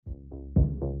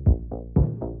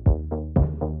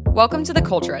Welcome to the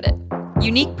Culture Edit.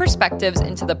 Unique perspectives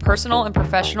into the personal and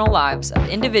professional lives of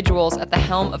individuals at the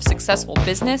helm of successful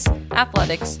business,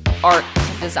 athletics, art,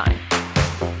 and design.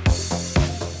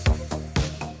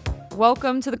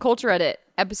 Welcome to the Culture Edit,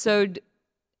 episode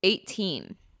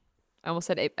 18. I almost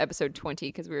said episode 20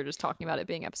 because we were just talking about it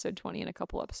being episode 20 in a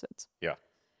couple episodes. Yeah.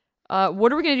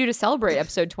 What are we going to do to celebrate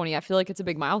episode 20? I feel like it's a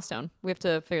big milestone. We have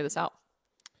to figure this out.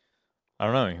 I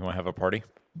don't know. You want to have a party?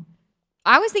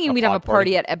 I was thinking we'd have a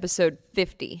party at episode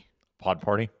 50. Pod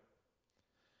party?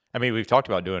 I mean, we've talked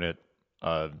about doing it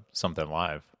something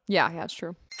live. Yeah, it's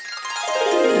true.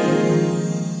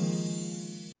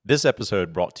 This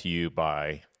episode brought to you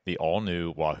by the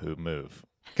all-new Wahoo Move.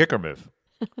 Kicker Move.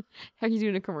 Are you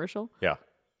doing a commercial? Yeah.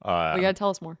 You got to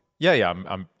tell us more. Yeah.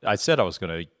 I said I was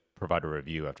going to provide a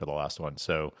review after the last one.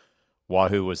 So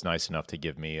Wahoo was nice enough to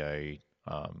give me a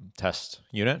test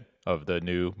unit of the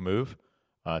new Move.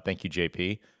 Thank you,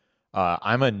 JP.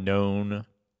 I'm a known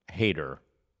hater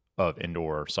of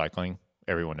indoor cycling.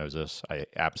 Everyone knows this. I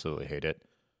absolutely hate it.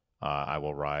 I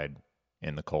will ride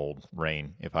in the cold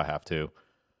rain if I have to.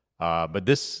 But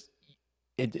this,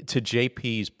 to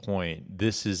JP's point,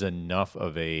 this is enough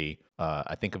of I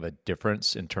think of a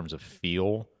difference in terms of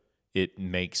feel. It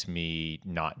makes me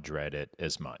not dread it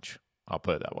as much. I'll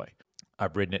put it that way.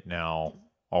 I've ridden it now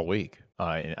all week.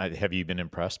 Have you been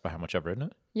impressed by how much I've ridden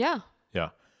it? Yeah.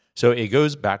 Yeah. So it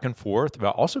goes back and forth,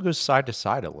 but also goes side to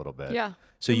side a little bit. Yeah.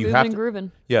 So you moving have and to,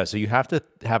 grooving. Yeah. So you have to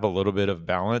have a little bit of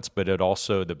balance, but it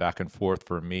also the back and forth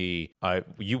for me.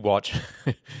 You watch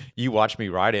me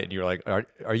ride it, and you're like,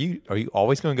 are you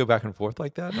always going to go back and forth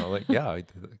like that? And I'm like, yeah, I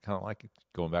kind of like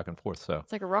going back and forth. So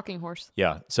it's like a rocking horse.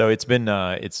 Yeah. So it's been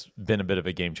a bit of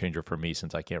a game changer for me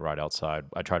since I can't ride outside.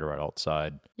 I tried to ride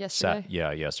outside yesterday.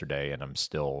 Yesterday, and I'm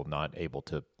still not able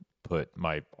to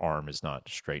my arm is not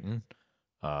straightened.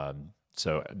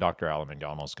 So Dr. Alan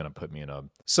McDonald is going to put me in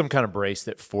some kind of brace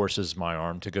that forces my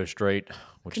arm to go straight,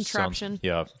 which contraption.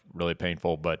 Sounds really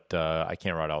painful, but I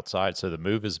can't ride outside. So the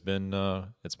move has been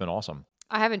it's been awesome.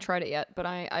 I haven't tried it yet, but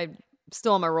I'm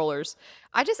still on my rollers.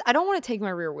 I don't want to take my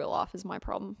rear wheel off is my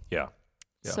problem. Yeah.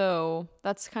 So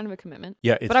that's kind of a commitment.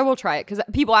 Yeah, but I will try it because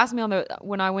people asked me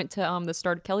when I went to the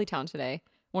start of Kellytown today,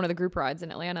 one of the group rides in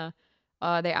Atlanta.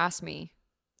 They asked me.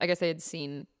 I guess they had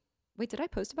seen. Wait, did I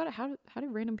post about it? How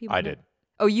did random people? I did.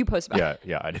 Oh, you posted about it?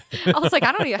 Yeah, I did. I was like,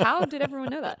 I don't know. How did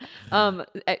everyone know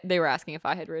that? They were asking if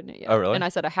I had ridden it yet. Oh, really? And I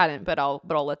said I hadn't, but I'll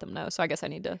let them know. So I guess I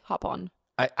need to hop on.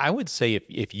 I would say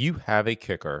if you have a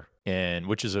kicker,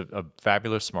 which is a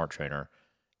fabulous smart trainer,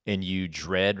 and you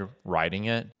dread riding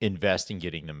it, invest in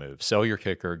getting the move. Sell your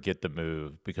kicker, get the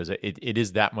move, because it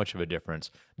is that much of a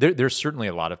difference. There's certainly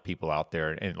a lot of people out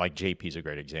there, and like JP's a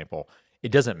great example.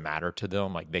 It doesn't matter to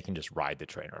them. Like they can just ride the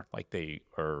trainer. Like they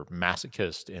are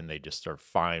masochist and they just are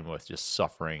fine with just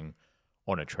suffering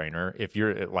on a trainer. If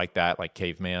you're like that, like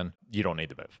caveman, you don't need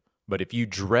the move. But if you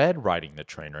dread riding the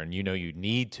trainer and you know you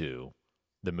need to,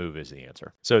 the move is the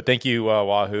answer. So thank you,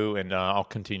 Wahoo, and I'll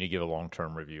continue to give a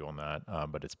long-term review on that.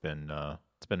 But it's been a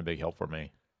big help for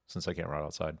me since I can't ride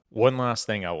outside. One last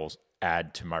thing I will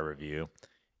add to my review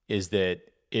is that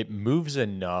it moves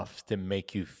enough to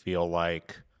make you feel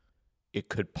like it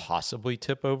could possibly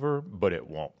tip over, but it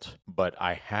won't. But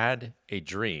I had a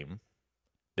dream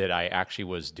that I actually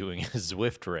was doing a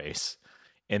Zwift race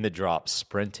in the drop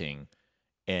sprinting,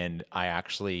 and I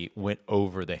actually went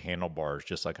over the handlebars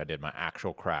just like I did my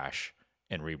actual crash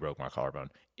and re-broke my collarbone.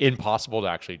 Impossible to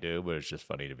actually do, but it's just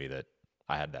funny to me that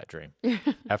I had that dream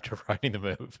after riding the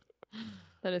move.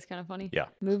 That is kind of funny. Yeah.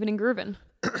 Moving and grooving.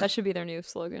 That should be their new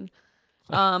slogan.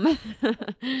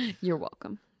 You're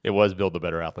welcome. It was build a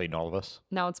better athlete in all of us.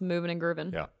 Now it's moving and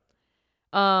grooving. Yeah.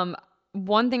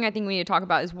 One thing I think we need to talk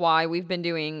about is why we've been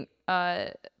doing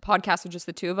podcasts with just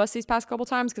the two of us these past couple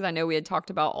times, because I know we had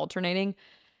talked about alternating.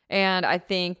 And I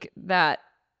think that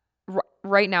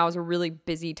right now is a really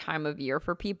busy time of year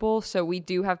for people. So we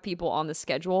do have people on the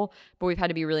schedule, but we've had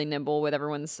to be really nimble with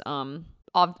everyone's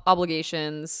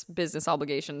obligations, business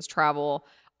obligations, travel,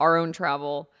 our own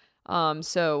travel.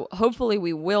 So hopefully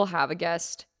we will have a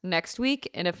guest next week,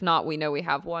 and if not, we know we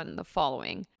have one the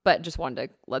following. But just wanted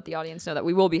to let the audience know that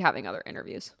we will be having other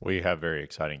interviews. We have very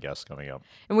exciting guests coming up.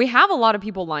 And we have a lot of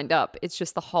people lined up. It's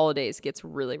just the holidays gets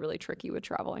really, really tricky with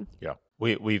traveling. Yeah.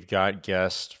 We've got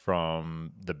guests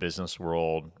from the business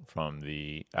world, from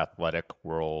the athletic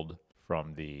world,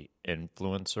 from the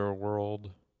influencer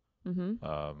world.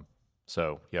 Mm-hmm.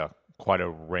 So, yeah, quite a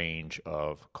range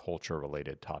of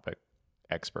culture-related topic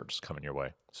experts coming your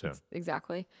way soon.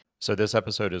 Exactly. So this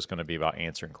episode is going to be about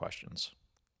answering questions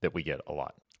that we get a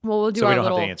lot. Well, we'll do so our we don't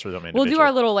little, have to answer them we'll individually. do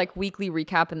our little like weekly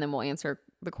recap, and then we'll answer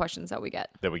the questions that we get.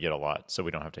 That we get a lot, so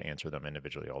we don't have to answer them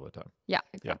individually all the time. Yeah,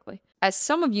 exactly. As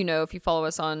some of you know, if you follow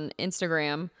us on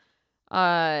Instagram,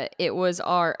 it was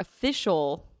our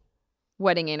official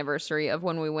wedding anniversary of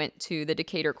when we went to the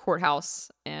Decatur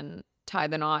courthouse and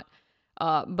tied the knot.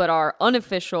 But our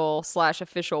unofficial /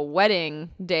 official wedding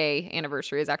day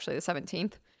anniversary is actually the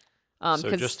 17th.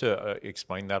 So just to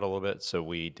explain that a little bit, so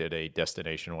we did a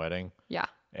destination wedding. Yeah.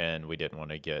 And we didn't want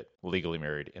to get legally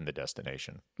married in the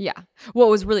destination. Yeah. Well,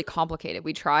 it was really complicated.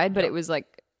 We tried, but it was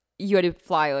like you had to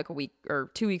fly like a week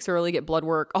or 2 weeks early, get blood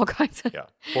work, all kinds of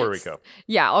Puerto Rico.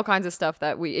 Yeah, all kinds of stuff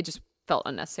that it just felt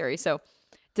unnecessary. So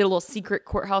did a little secret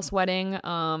courthouse wedding,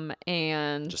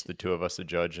 and just the two of us, the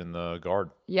judge and the guard.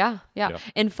 Yeah.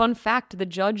 And fun fact, the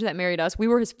judge that married us, we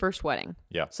were his first wedding.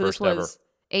 Yeah, so this was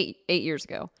ever. 8 years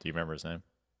ago. Do you remember his name?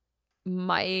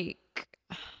 Mike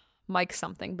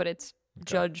something, but it's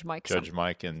Judge Mike. Judge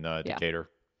Mike in Decatur.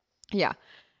 Yeah.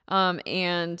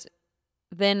 And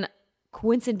then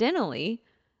coincidentally,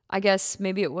 I guess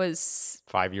maybe it was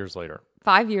 5 years later.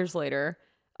 5 years later,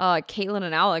 Caitlin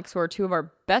and Alex, who are two of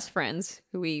our best friends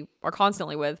who we are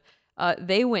constantly with,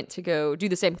 they went to go do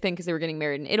the same thing because they were getting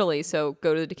married in Italy. So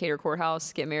go to the Decatur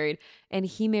courthouse, get married, and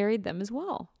he married them as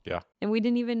well. Yeah. And we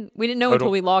didn't know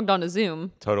until we logged on to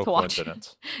Zoom. Total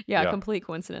coincidence. Yeah, complete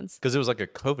coincidence. Because it was like a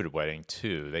COVID wedding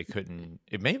too. They couldn't.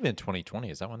 It may have been 2020.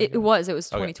 Is that when? It was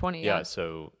 2020. Okay. Yeah.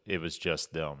 So it was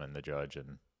just them and the judge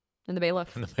and the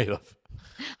bailiff. And the bailiff.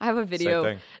 I have a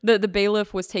video. The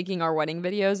bailiff was taking our wedding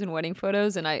videos and wedding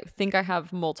photos, and I think I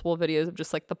have multiple videos of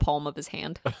just like the palm of his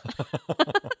hand.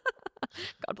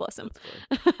 God bless him.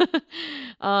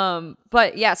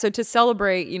 But yeah, so to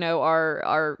celebrate,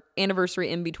 our anniversary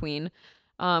in between,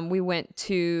 we went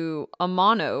to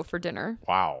Amano for dinner.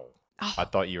 Wow. Oh. I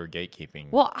thought you were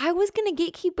gatekeeping. Well, I was going to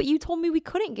gatekeep, but you told me we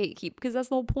couldn't gatekeep because that's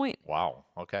the whole point. Wow.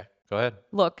 Okay. Go ahead.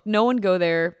 Look, no one go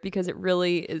there because it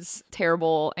really is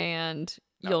terrible and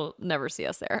you'll never see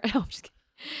us there. No, I'm just kidding.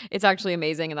 It's actually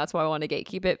amazing, and that's why I want to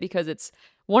gatekeep it, because it's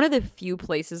one of the few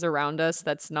places around us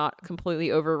that's not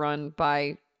completely overrun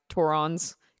by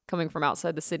Torons coming from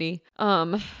outside the city.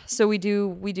 So we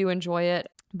do enjoy it,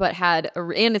 but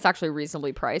and it's actually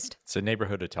reasonably priced. It's a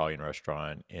neighborhood Italian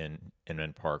restaurant in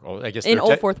Inman Park. Oh, I guess in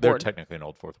Old Fourth Ward. They're technically in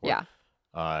Old Fourth Ward.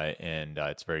 Yeah. And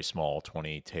it's very small,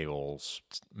 20 tables,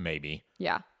 maybe.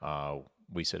 Yeah.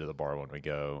 We sit at the bar when we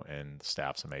go, and the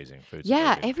staff's amazing. Food's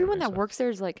amazing, everyone that works there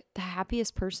is like the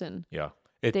happiest person. Yeah.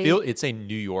 It's a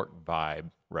New York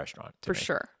vibe restaurant. For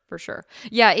sure.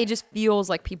 Yeah, it just feels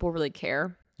like people really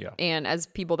care. Yeah. And as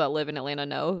people that live in Atlanta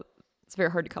know, it's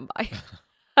very hard to come by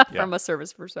from a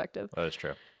service perspective. That is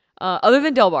true. Other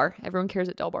than Del Bar. Everyone cares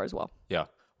at Del Bar as well. Yeah.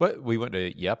 But we went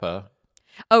to Yeppa.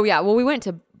 Oh, yeah. Well, we went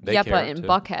to Yeppa in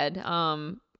Buckhead.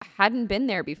 Hadn't been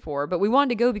there before, but we wanted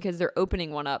to go because they're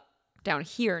opening one up down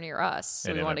here near us.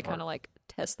 So we wanted to kind of like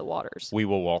test the waters. We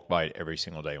will walk by it every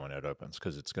single day when it opens,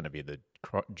 because it's going to be the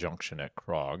junction at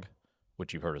Krog,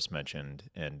 which you've heard us mention,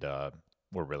 and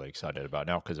we're really excited about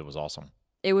now because it was awesome.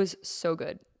 It was so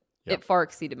good. Yep. It far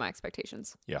exceeded my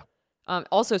expectations. Yeah.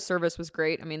 Also, service was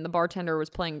great. I mean, the bartender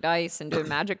was playing dice and doing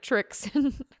magic tricks, and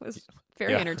it was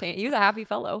very entertaining. He was a happy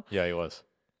fellow. Yeah, he was.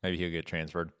 Maybe he'll get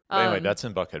transferred. But anyway, that's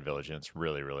in Buckhead Village, and it's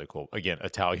really, really cool. Again,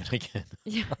 Italian again.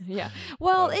 Yeah.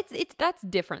 Well, that's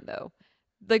different though.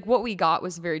 Like what we got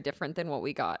was very different than what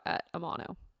we got at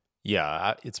Amano.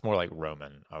 Yeah, it's more like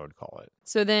Roman, I would call it.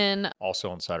 So then,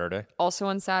 also on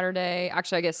Saturday,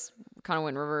 actually, I guess kind of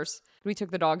went in reverse. We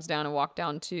took the dogs down and walked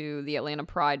down to the Atlanta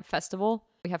Pride Festival.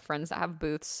 We have friends that have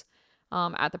booths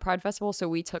at the Pride Festival, so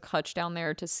we took Hutch down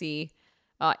there to see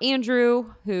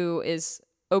Andrew, who is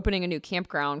opening a new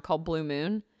campground called Blue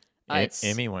Moon.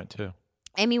 Amy went too.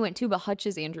 But Hutch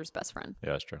is Andrew's best friend.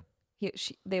 Yeah, that's true.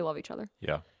 They love each other.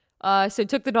 Yeah. So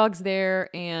took the dogs there,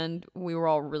 and we were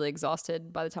all really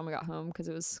exhausted by the time we got home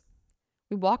because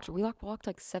we walked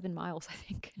like 7 miles, I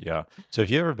think. Yeah. So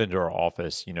if you've ever been to our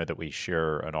office, you know that we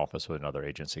share an office with another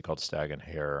agency called Stag and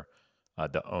Hare.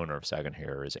 The owner of Stag and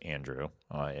Hare is Andrew,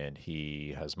 and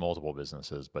he has multiple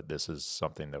businesses, but this is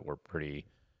something that we're pretty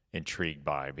intrigued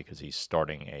by because he's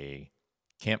starting a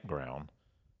campground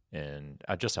in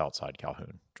just outside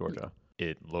Calhoun, Georgia.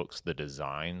 Yeah. The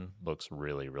design looks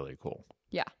really, really cool.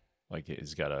 Yeah. Like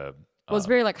it's got a... Well, it's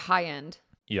very like high end.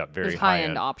 Yeah, very There's high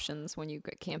end options when you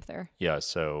camp there. Yeah,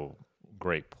 so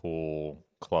great pool,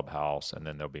 clubhouse, and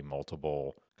then there'll be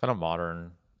multiple kind of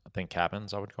modern, I think,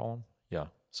 cabins, I would call them. Yeah,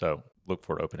 so look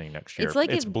for it opening next year. It's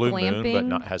like it's Blue Moon,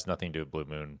 but has nothing to do with Blue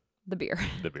Moon. The beer.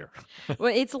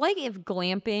 Well, it's like if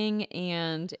glamping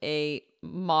and a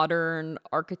modern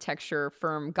architecture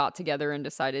firm got together and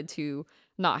decided to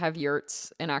not have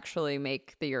yurts and actually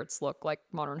make the yurts look like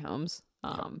modern homes.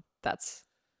 That's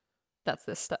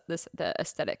the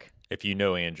aesthetic. If you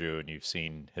know Andrew and you've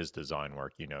seen his design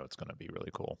work, you know it's going to be really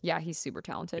cool. Yeah, he's super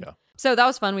talented. Yeah. So that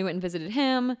was fun. We went and visited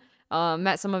him,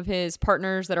 met some of his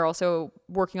partners that are also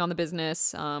working on the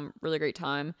business. Really great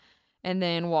time. And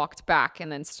then walked back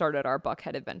and then started our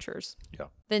Buckhead adventures. Yeah.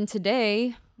 Then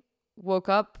today, woke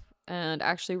up and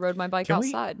actually rode my bike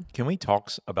outside. Can we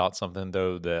talk about something,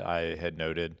 though, that I had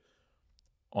noted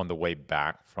on the way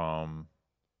back from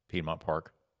Piedmont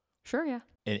Park? Sure, yeah.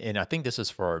 And I think this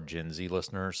is for our Gen Z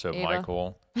listeners. So Ava.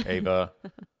 Michael, Ava,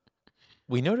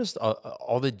 we noticed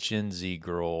all the Gen Z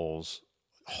girls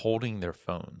holding their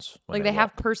phones. When Like they have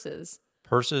walk.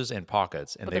 purses And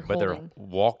pockets, and But they're holding.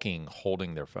 walking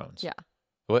holding their phones. Yeah.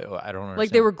 What, I don't understand.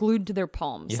 Like they were glued to their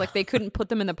palms. Yeah. Like they couldn't put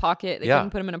them in the pocket. They Yeah. couldn't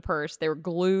put them in a purse. They were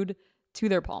glued to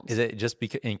their palms. Is it just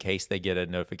in case they get a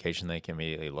notification they can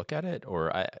immediately look at it?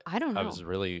 Or I don't know. I was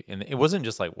really, and it wasn't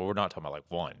just like, well, we're not talking about like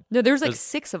one. No, there's like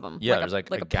 6 of them. Yeah, there's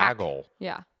like a pack. gaggle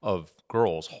Yeah. of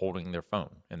girls holding their phone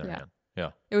in their hand.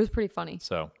 Yeah. It was pretty funny.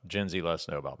 So Gen Z, let us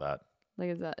know about that. Like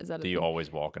is that Do you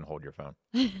always walk and hold your phone?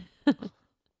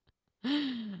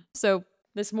 So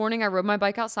this morning I rode my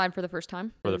bike outside for the first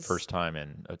time. For the first time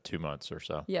in 2 months or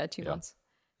so. Yeah, 2 months.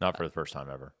 Not for the first time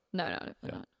ever. No,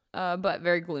 definitely not. But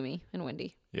very gloomy and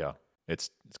windy. Yeah. It's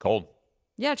cold.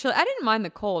 Yeah, chilly. I didn't mind the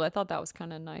cold. I thought that was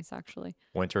kind of nice, actually.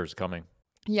 Winter's coming.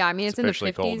 Yeah, I mean it's in the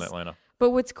officially 50s. cold in Atlanta.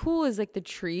 But what's cool is like the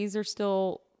trees are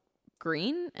still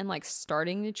green and like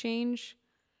starting to change.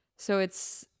 So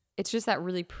it's just that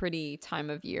really pretty time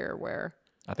of year where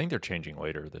I think they're changing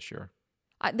later this year.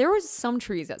 there was some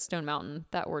trees at Stone Mountain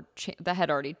that were that had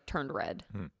already turned red.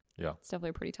 Yeah. It's definitely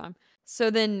a pretty time.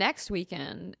 So then next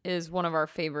weekend is one of our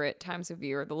favorite times of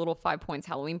year, the Little 5 Points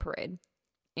Halloween Parade.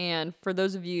 And for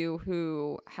those of you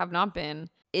who have not been,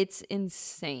 it's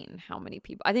insane how many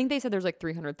people. I think they said there's like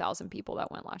 300,000 people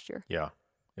that went last year. Yeah.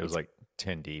 It was like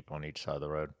 10 deep on each side of the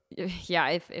road. Yeah,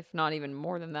 if not even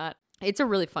more than that. It's a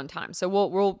really fun time. So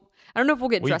we'll I don't know if we'll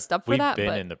get dressed up for that, We've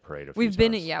but been in the parade a few we've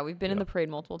been times. in the parade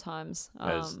multiple times.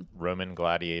 As Roman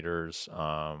gladiators,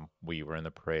 we were in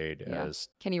the parade as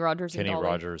Kenny Rogers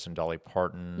and Dolly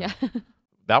Parton. Yeah.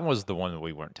 That was the one that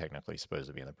we weren't technically supposed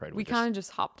to be in the parade. We kind of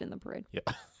just hopped in the parade. Yeah.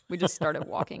 We just started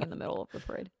walking in the middle of the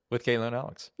parade. With Caitlin and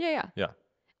Alex. Yeah. Yeah.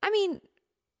 I mean,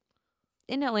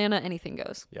 in Atlanta, anything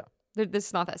goes. Yeah. This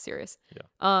is not that serious.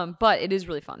 Yeah. But it is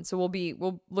really fun. So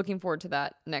we'll looking forward to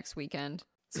that next weekend.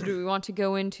 So do we want to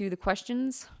go into the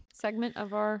questions segment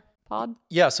of our pod?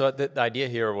 Yeah. So the idea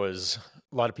here was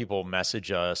a lot of people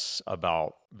message us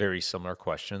about very similar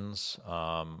questions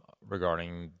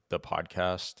regarding the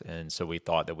podcast. And so we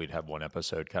thought that we'd have one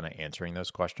episode kind of answering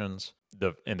those questions.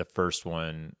 And the first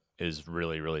one is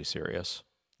really, really serious.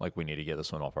 Like we need to get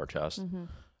this one off our chest.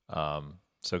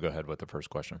 So go ahead with the first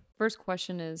question. First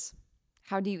question is,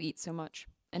 how do you eat so much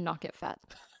and not get fat?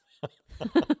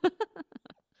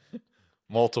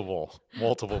 Multiple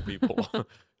people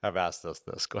have asked us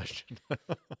this question.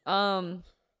 And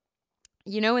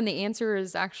the answer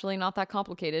is actually not that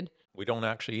complicated. We don't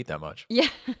actually eat that much. Yeah.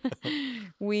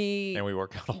 And we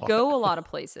work out a lot. Go a lot of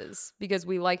places because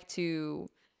we like to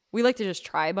just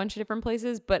try a bunch of different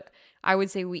places, but I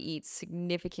would say we eat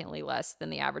significantly less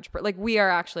than the average person. Like we are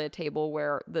actually a table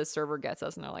where the server gets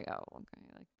us and they're like, oh, okay.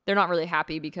 Like, they're not really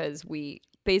happy because we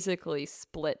basically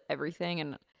split everything.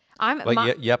 And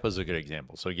Yeppa's a good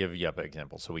example. So give Yeppa an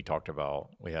example. So we talked about,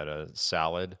 we had a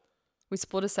salad. We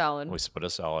split a salad.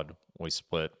 We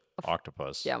split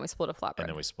octopus. Yeah, and we split a flatbread. And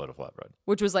then we split a flatbread.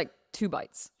 Which was like 2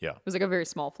 bites. Yeah. It was like a very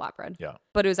small flatbread. Yeah.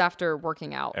 But it was after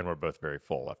working out. And we're both very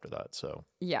full after that. So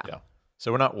yeah.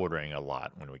 So we're not ordering a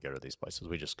lot when we go to these places.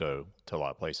 We just go to a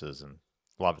lot of places, and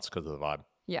a lot of it's because of the vibe.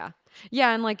 Yeah.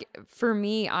 Yeah. And like for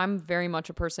me, I'm very much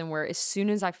a person where as soon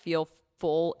as I feel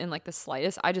full in like the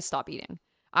slightest, I just stop eating.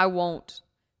 I won't,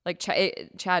 like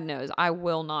Chad knows, I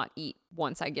will not eat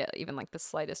once I get even like the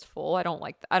slightest full. I don't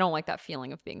like that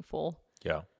feeling of being full.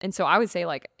 Yeah. And so I would say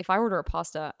like if I order a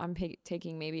pasta, I'm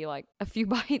taking maybe like a few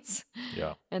bites.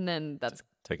 Yeah. And then that's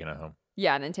taking it home.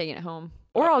 Yeah, and then taking it home.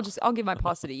 Or I'll give my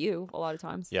pasta to you a lot of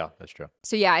times. Yeah, that's true.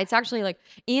 So yeah, it's actually like,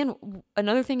 and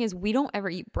another thing is we don't ever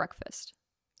eat breakfast.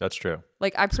 That's true.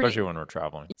 Like especially when we're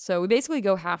traveling. So we basically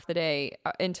go half the day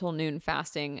until noon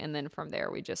fasting, and then from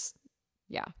there we just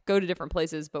go to different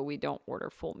places, but we don't order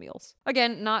full meals.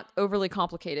 Again, not overly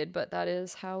complicated, but that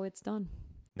is how it's done.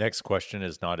 Next question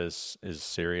is not as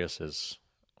serious as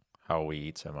how we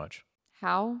eat so much.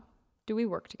 How do we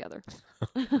work together?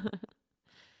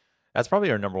 That's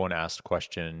probably our number one asked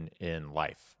question in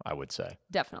life, I would say.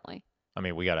 Definitely. I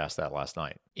mean, we got asked that last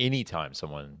night. Anytime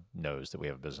someone knows that we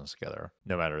have a business together,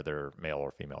 no matter they're male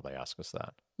or female, they ask us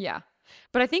that. Yeah.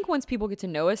 But I think once people get to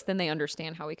know us, then they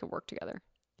understand how we can work together.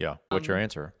 Yeah. What's your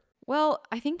answer? Well,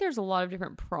 I think there's a lot of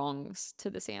different prongs to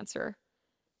this answer.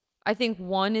 I think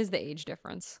one is the age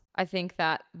difference. I think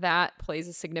that plays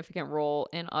a significant role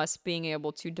in us being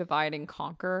able to divide and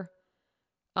conquer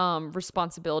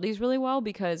responsibilities really well,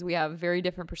 because we have very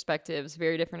different perspectives,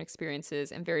 very different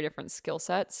experiences, and very different skill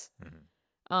sets.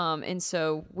 And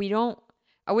so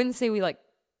I wouldn't say we like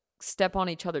step on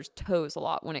each other's toes a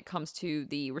lot when it comes to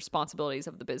the responsibilities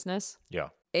of the business. Yeah.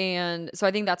 And so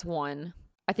I think that's one.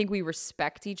 I think we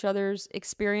respect each other's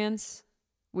experience.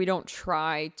 I don't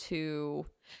try to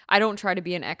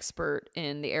be an expert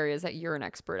in the areas that you're an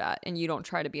expert at, and you don't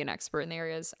try to be an expert in the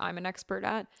areas I'm an expert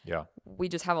at. Yeah. We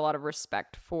just have a lot of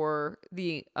respect for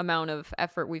the amount of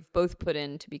effort we've both put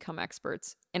in to become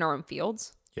experts in our own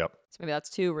fields. Yep. So maybe that's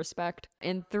 2, respect.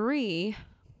 And 3,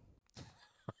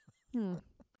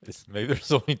 Maybe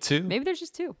there's only 2. maybe there's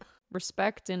just 2.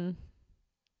 Respect and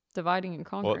dividing and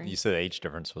conquering. Well, you said age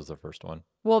difference was the first one.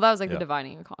 Well, that was like the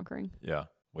dividing and conquering. Yeah.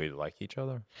 We like each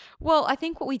other. Well, I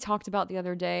think what we talked about the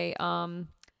other day,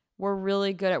 we're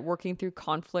really good at working through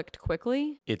conflict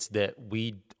quickly. It's that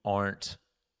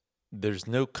there's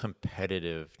no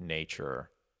competitive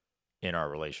nature in our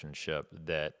relationship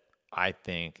that I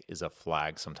think is a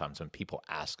flag sometimes when people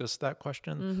ask us that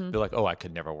question. They're like, oh, I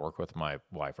could never work with my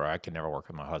wife, or I could never work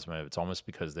with my husband. It's almost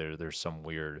because there's some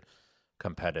weird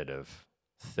competitive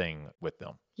thing with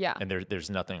them. Yeah. And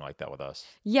there's nothing like that with us.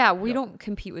 Yeah, we don't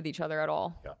compete with each other at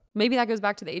all. Yeah. Maybe that goes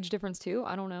back to the age difference too.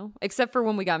 I don't know. Except for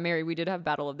when we got married, we did have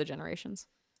Battle of the Generations.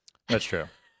 That's true.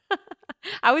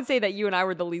 I would say that you and I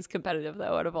were the least competitive,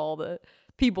 though, out of all the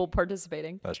people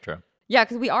participating. That's true. Yeah,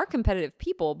 because we are competitive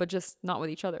people, but just not with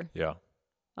each other. Yeah.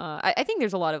 I think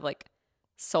there's a lot of like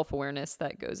self-awareness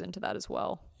that goes into that as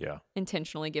well. Yeah.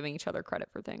 Intentionally giving each other credit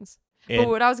for things. And but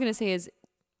what I was going to say is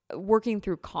working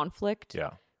through conflict.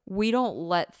 Yeah. We don't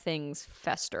let things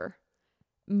fester,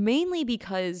 mainly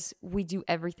because we do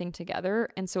everything together.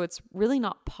 And so it's really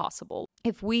not possible.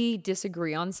 If we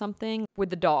disagree on something with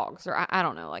the dogs, or I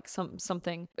don't know, like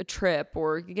something, a trip,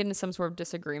 or you get into some sort of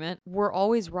disagreement, we're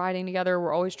always riding together,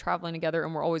 we're always traveling together,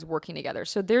 and we're always working together.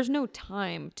 So there's no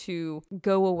time to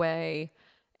go away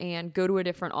and go to a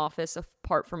different office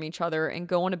apart from each other and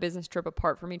go on a business trip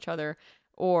apart from each other.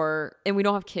 And we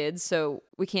don't have kids, so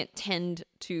we can't tend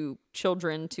to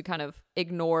children to kind of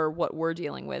ignore what we're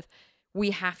dealing with. We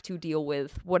have to deal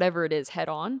with whatever it is head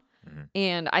on.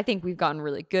 And I think we've gotten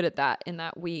really good at that, in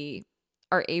that we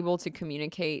are able to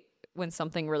communicate when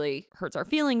something really hurts our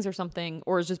feelings or something,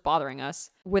 or is just bothering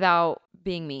us, without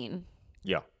being mean.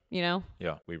 Yeah. You know?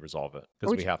 Yeah. We resolve it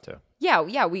because we have to. Yeah.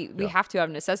 We have to, out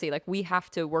of necessity. Like, we have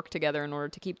to work together in order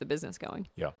to keep the business going.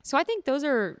 Yeah. So I think those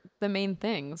are the main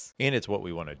things. And it's what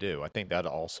we want to do. I think that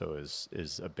also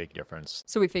is a big difference.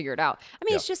 So we figure it out. I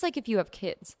mean, It's just like if you have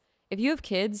kids. If you have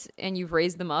kids and you've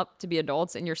raised them up to be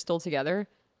adults and you're still together,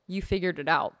 you figured it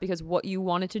out, because what you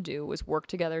wanted to do was work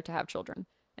together to have children.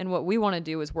 And what we want to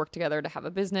do is work together to have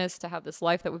a business, to have this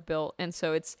life that we've built. And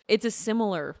so it's a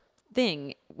similar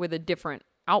thing with a different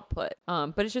output.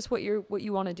 But it's just what you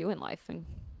want to do in life, and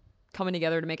coming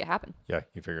together to make it happen. Yeah,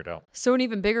 you figured it out. So an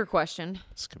even bigger question.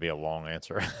 This could be a long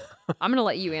answer. I'm going to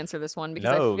let you answer this one,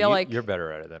 because No, I feel like you're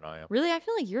better at it than I am. Really, I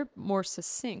feel like you're more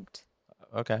succinct.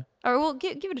 Okay. All right, well,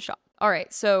 give it a shot. All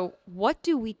right, so what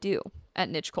do we do at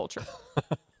Niche Culture?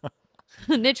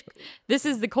 This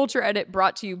is the Culture Edit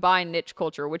brought to you by Niche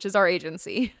Culture, which is our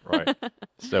agency. Right.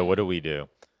 So what do we do?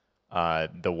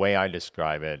 The way I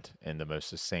describe it in the most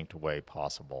succinct way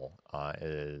possible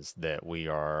is that we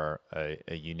are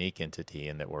a unique entity,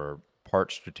 in that we're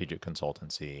part strategic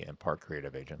consultancy and part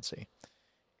creative agency.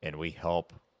 And we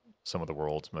help some of the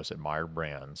world's most admired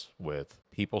brands with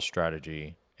people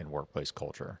strategy and workplace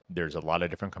culture. There's a lot of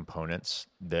different components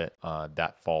that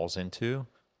falls into,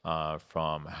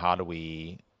 from how do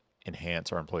we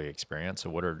enhance our employee experience. So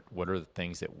what are the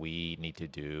things that we need to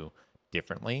do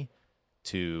differently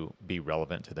to be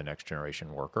relevant to the next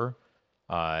generation worker?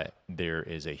 There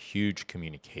is a huge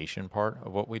communication part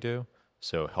of what we do.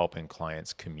 So helping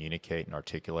clients communicate and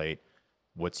articulate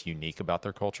what's unique about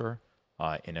their culture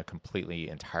in a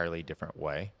entirely different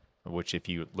way, which if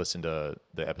you listen to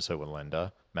the episode with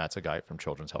Linda Matzagite from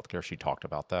Children's Healthcare, she talked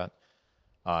about that.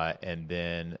 And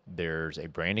then there's a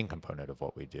branding component of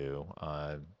what we do.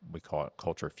 We call it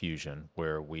culture fusion,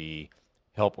 where we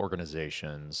help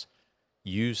organizations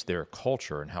use their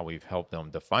culture and how we've helped them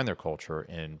define their culture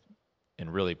and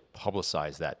really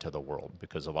publicize that to the world.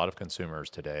 Because a lot of consumers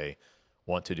today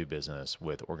want to do business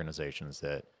with organizations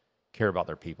that care about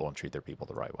their people and treat their people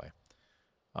the right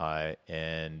way.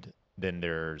 And then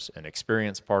there's an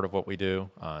experience part of what we do.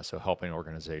 So helping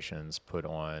organizations put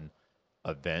on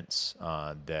events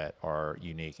that are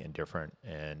unique and different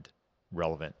and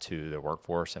relevant to their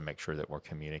workforce, and make sure that we're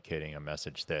communicating a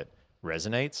message that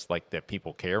resonates, like that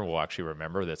people care, will actually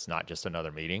remember that's not just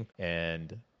another meeting.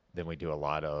 And then we do a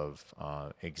lot of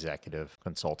executive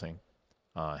consulting,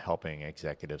 helping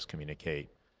executives communicate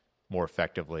more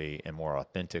effectively and more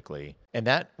authentically. And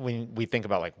that, when we think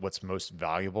about like what's most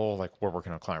valuable, like we're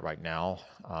working on a client right now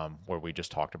where we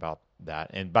just talked about that.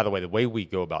 And by the way, the way we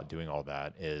go about doing all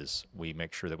that is we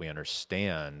make sure that we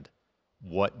understand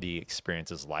what the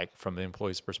experience is like from the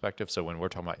employee's perspective. So when we're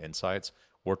talking about insights,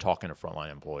 we're talking to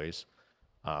frontline employees.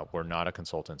 We're not a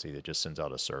consultancy that just sends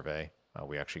out a survey.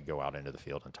 We actually go out into the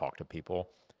field and talk to people,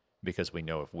 because we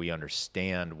know if we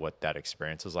understand what that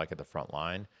experience is like at the front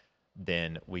line,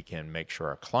 then we can make sure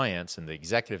our clients and the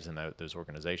executives in those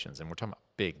organizations, and we're talking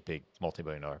about big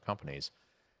multi-billion-dollar companies,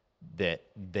 that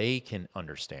they can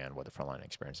understand what the frontline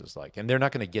experience is like. And they're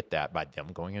not going to get that by them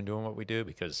going and doing what we do,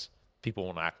 because people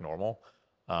won't act normal.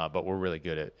 But we're really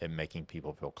good at making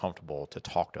people feel comfortable to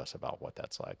talk to us about what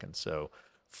that's like. And so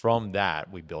from that,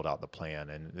 we build out the plan,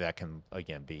 and that can,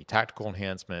 again, be tactical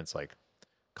enhancements like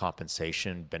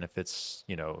compensation, benefits,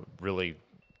 really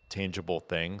tangible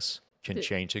things can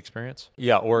change the experience.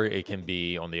 Yeah, or it can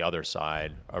be on the other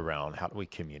side around how do we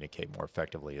communicate more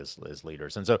effectively as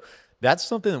leaders. And so that's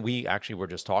something that we actually were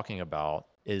just talking about,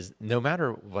 is no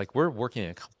matter, like, we're working in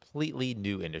a completely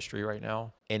new industry right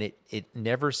now, and it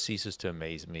never ceases to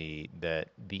amaze me that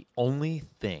the only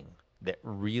thing that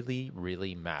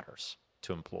really matters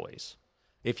to employees,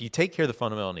 if you take care of the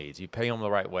fundamental needs, you pay them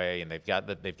the right way, and they've got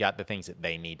the things that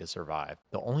they need to survive,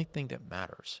 the only thing that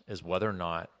matters is whether or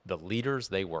not the leaders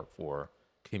they work for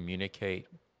communicate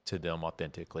to them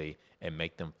authentically and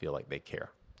make them feel like they care.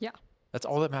 Yeah. That's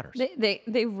all that matters.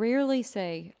 They rarely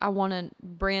say, I want a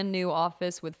brand new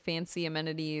office with fancy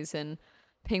amenities and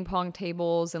ping pong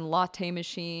tables and latte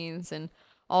machines and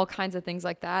all kinds of things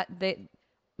like that.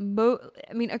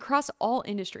 Across all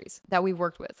industries that we've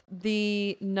worked with,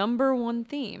 the number one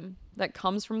theme that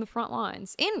comes from the front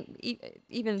lines, and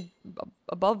even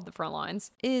above the front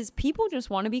lines, is people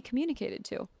just want to be communicated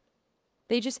to.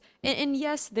 They just, and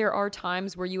yes, there are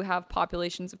times where you have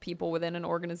populations of people within an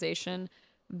organization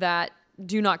that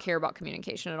do not care about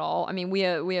communication at all. I mean, we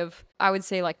have, I would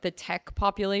say, like, the tech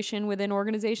population within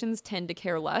organizations tend to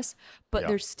care less, but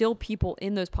there's still people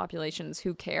in those populations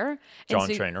who care. John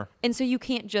Trainer. And so you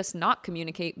can't just not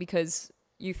communicate because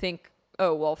you think,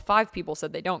 oh, well, 5 people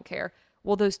said they don't care.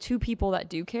 Well, those 2 people that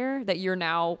do care, that you're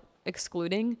now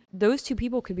excluding, those 2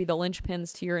 people could be the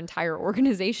linchpins to your entire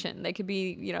organization. They could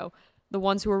be, the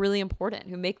ones who are really important,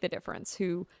 who make the difference,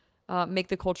 who make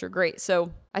the culture great.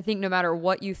 So I think no matter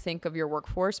what you think of your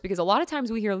workforce, because a lot of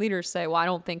times we hear leaders say, well, I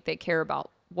don't think they care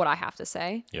about what I have to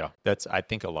say. Yeah, I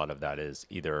think a lot of that is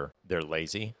either they're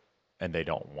lazy and they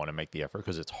don't want to make the effort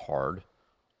because it's hard,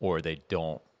 or they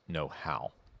don't know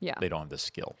how. Yeah. They don't have the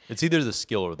skill. It's either the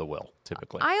skill or the will,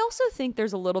 typically. I also think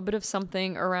there's a little bit of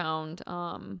something around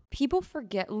people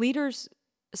forget, leaders,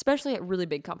 especially at really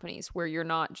big companies where you're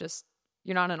not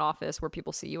in an office where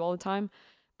people see you all the time,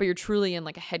 but you're truly in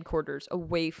like a headquarters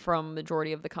away from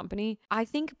majority of the company. I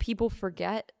think people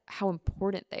forget how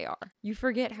important they are. You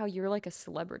forget how you're like a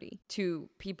celebrity to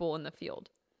people in the field.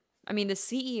 I mean, the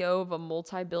CEO of a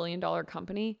multi-billion-dollar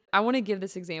company, I want to give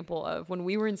this example of when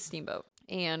we were in Steamboat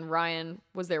and Ryan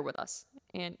was there with us,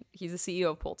 and he's the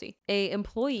CEO of Pulte. A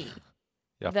employee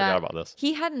I forgot about this.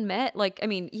 He hadn't met,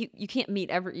 you can't meet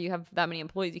you have that many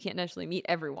employees, you can't necessarily meet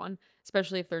everyone,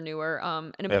 especially if they're newer.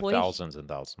 They have thousands and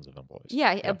thousands of employees.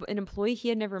 Yeah, an employee he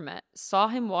had never met saw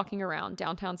him walking around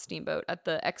downtown Steamboat at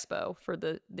the expo for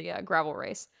the gravel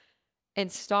race,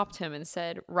 and stopped him and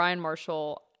said, Ryan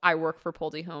Marshall, I work for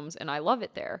Pulte Homes and I love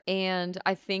it there. And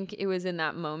I think it was in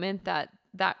that moment that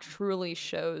truly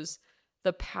shows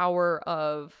the power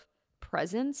of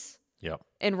presence. Yeah.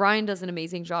 And Ryan does an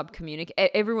amazing job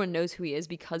communicating. Everyone knows who he is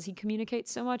because he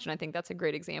communicates so much. And I think that's a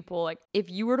great example. Like,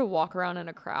 if you were to walk around in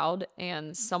a crowd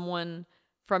and someone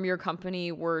from your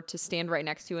company were to stand right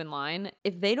next to you in line,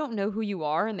 if they don't know who you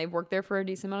are and they've worked there for a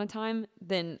decent amount of time,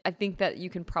 then I think that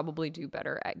you can probably do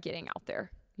better at getting out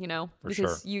there,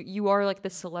 because you are like the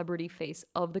celebrity face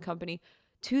of the company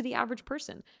to the average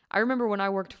person. I remember when I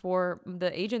worked for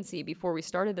the agency before we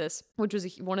started this, which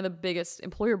was one of the biggest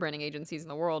employer branding agencies in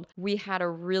the world, we had a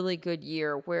really good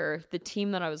year where the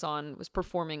team that I was on was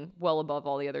performing well above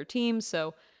all the other teams.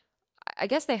 So I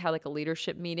guess they had like a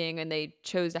leadership meeting and they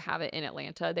chose to have it in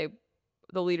Atlanta.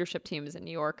 The leadership team is in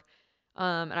New York.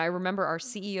 And I remember our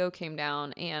CEO came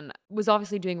down and was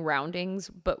obviously doing roundings,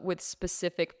 but with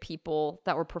specific people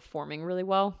that were performing really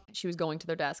well. She was going to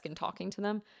their desk and talking to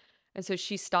them. And so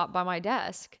she stopped by my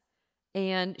desk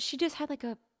and she just had like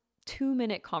a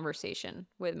 2-minute conversation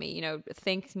with me,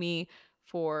 thanked me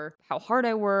for how hard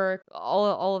I work,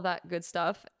 all of that good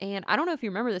stuff. And I don't know if you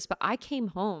remember this, but I came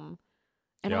home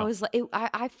and I was like,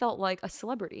 I felt like a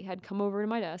celebrity had come over to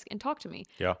my desk and talked to me.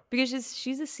 Yeah. Because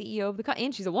she's the CEO of the company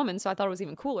and she's a woman. So I thought it was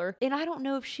even cooler. And I don't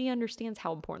know if she understands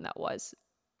how important that was.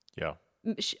 Yeah.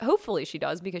 Hopefully she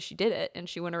does because she did it and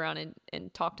she went around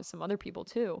and talked to some other people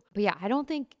too. But yeah, I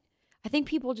think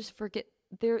people just forget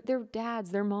they're dads,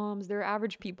 their moms, they're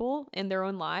average people in their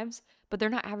own lives, but they're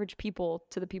not average people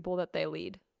to the people that they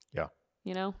lead.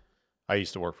 Yeah. I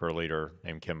used to work for a leader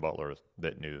named Kim Butler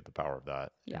that knew the power of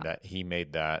that. Yeah. And that he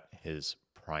made that his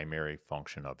primary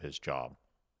function of his job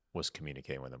was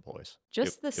communicating with employees.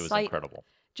 It was incredible.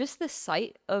 Just the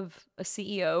sight of a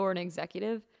CEO or an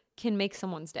executive can make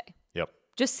someone's day. Yep.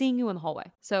 Just seeing you in the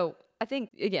hallway. So I think,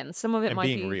 again, some of it might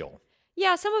be being real.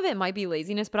 Yeah, some of it might be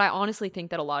laziness, but I honestly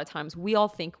think that a lot of times we all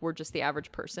think we're just the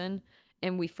average person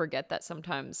and we forget that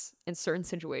sometimes in certain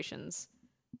situations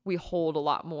we hold a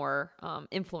lot more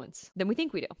influence than we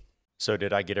think we do. So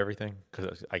did I get everything?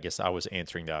 Because I guess I was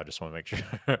answering that. I just want to make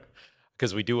sure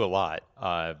because we do a lot,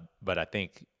 but I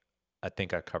think I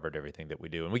covered everything that we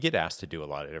do, and we get asked to do a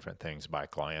lot of different things by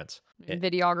clients.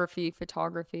 Videography,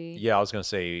 photography. Yeah, I was going to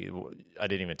say I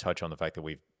didn't even touch on the fact that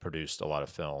we've produced a lot of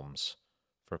films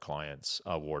for clients,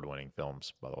 award-winning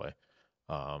films, by the way.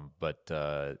 But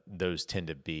those tend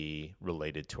to be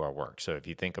related to our work. So if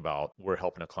you think about we're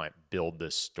helping a client build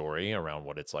this story around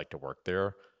what it's like to work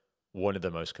there, one of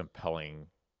the most compelling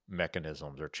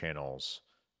mechanisms or channels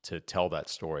to tell that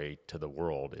story to the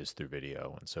world is through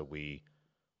video. And so we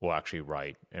will actually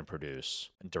write and produce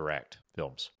and direct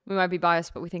films. We might be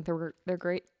biased, but we think they're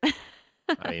great.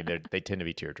 I mean, they tend to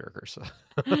be tearjerkers.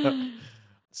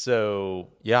 So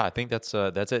yeah, I think that's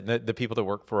it. The people that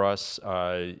work for us,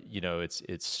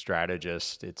 it's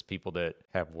strategists, it's people that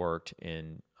have worked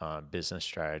in business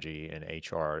strategy and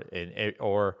HR,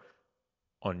 or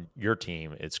on your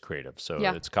team, it's creative. So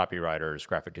it's copywriters,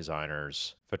 graphic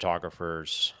designers,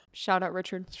 photographers. Shout out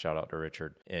Richard. Shout out to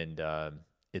Richard. And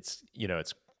it's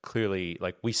clearly,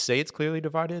 like we say, it's clearly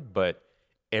divided, but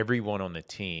everyone on the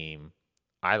team,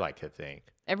 I like to think,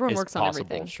 everyone works on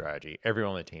everything. Possible strategy.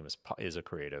 Everyone on the team is a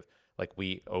creative. Like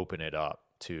we open it up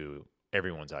to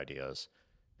everyone's ideas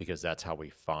because that's how we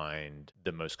find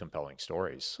the most compelling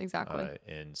stories. Exactly.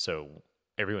 And so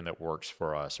everyone that works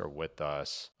for us or with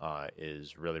us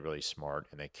is really, really smart,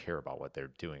 and they care about what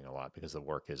they're doing a lot because the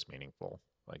work is meaningful.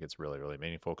 Like it's really, really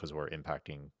meaningful because we're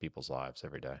impacting people's lives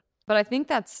every day. But I think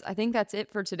that's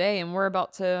it for today. And we're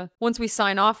about to, once we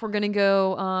sign off, we're going to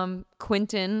go,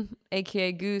 Quentin,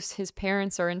 aka Goose, his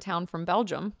parents are in town from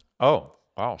Belgium. Oh,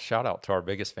 wow. Shout out to our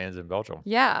biggest fans in Belgium.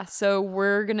 Yeah. So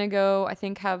we're going to go, I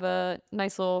think, have a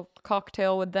nice little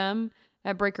cocktail with them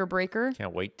at Breaker Breaker.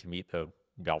 Can't wait to meet the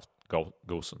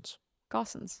Goosens.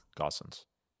 Gossens.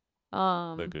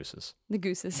 The Gooses. The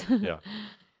Gooses. Yeah.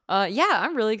 Yeah,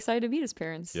 I'm really excited to meet his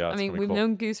parents. Yeah, I mean, we've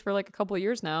known Goose for like a couple of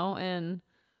years now, and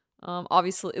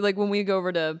obviously, like when we go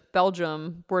over to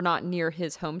Belgium, we're not near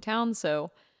his hometown,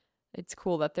 so it's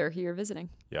cool that they're here visiting.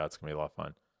 Yeah, it's gonna be a lot of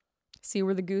fun. See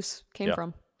where the goose came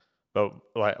from. But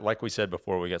like we said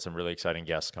before, we got some really exciting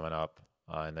guests coming up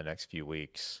in the next few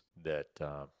weeks. That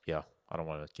I don't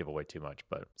want to give away too much,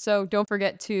 but so don't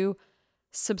forget to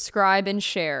subscribe and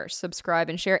share,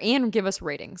 and give us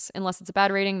ratings. Unless it's a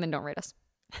bad rating, then don't rate us.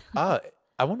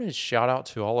 I wanted to shout out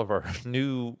to all of our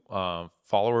new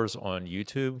followers on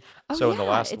YouTube. In the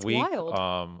last week,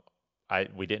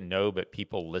 we didn't know, but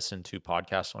people listen to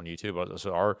podcasts on YouTube.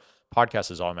 So our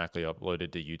podcast is automatically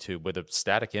uploaded to YouTube with a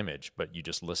static image, but you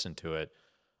just listen to it,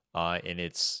 and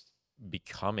it's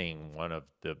becoming one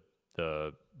of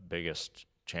the biggest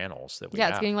channels that we have.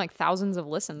 Yeah, it's getting like thousands of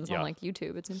listens on like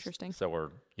YouTube. It's interesting.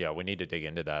 So we need to dig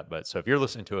into that. But so if you're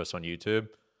listening to us on YouTube,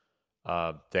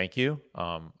 thank you.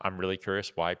 I'm really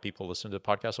curious why people listen to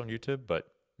podcasts on YouTube, but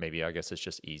maybe I guess it's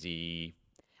just easy.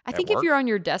 I think if you're on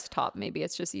your desktop, maybe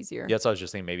it's just easier. Yeah, so I was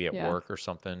just thinking maybe at work or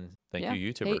something. Thank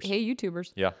you, YouTubers. Hey,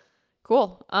 YouTubers. Yeah.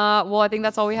 Cool. Well, I think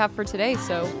that's all we have for today.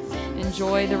 So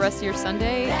enjoy the rest of your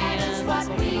Sunday, and we'll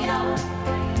see you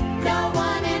tomorrow.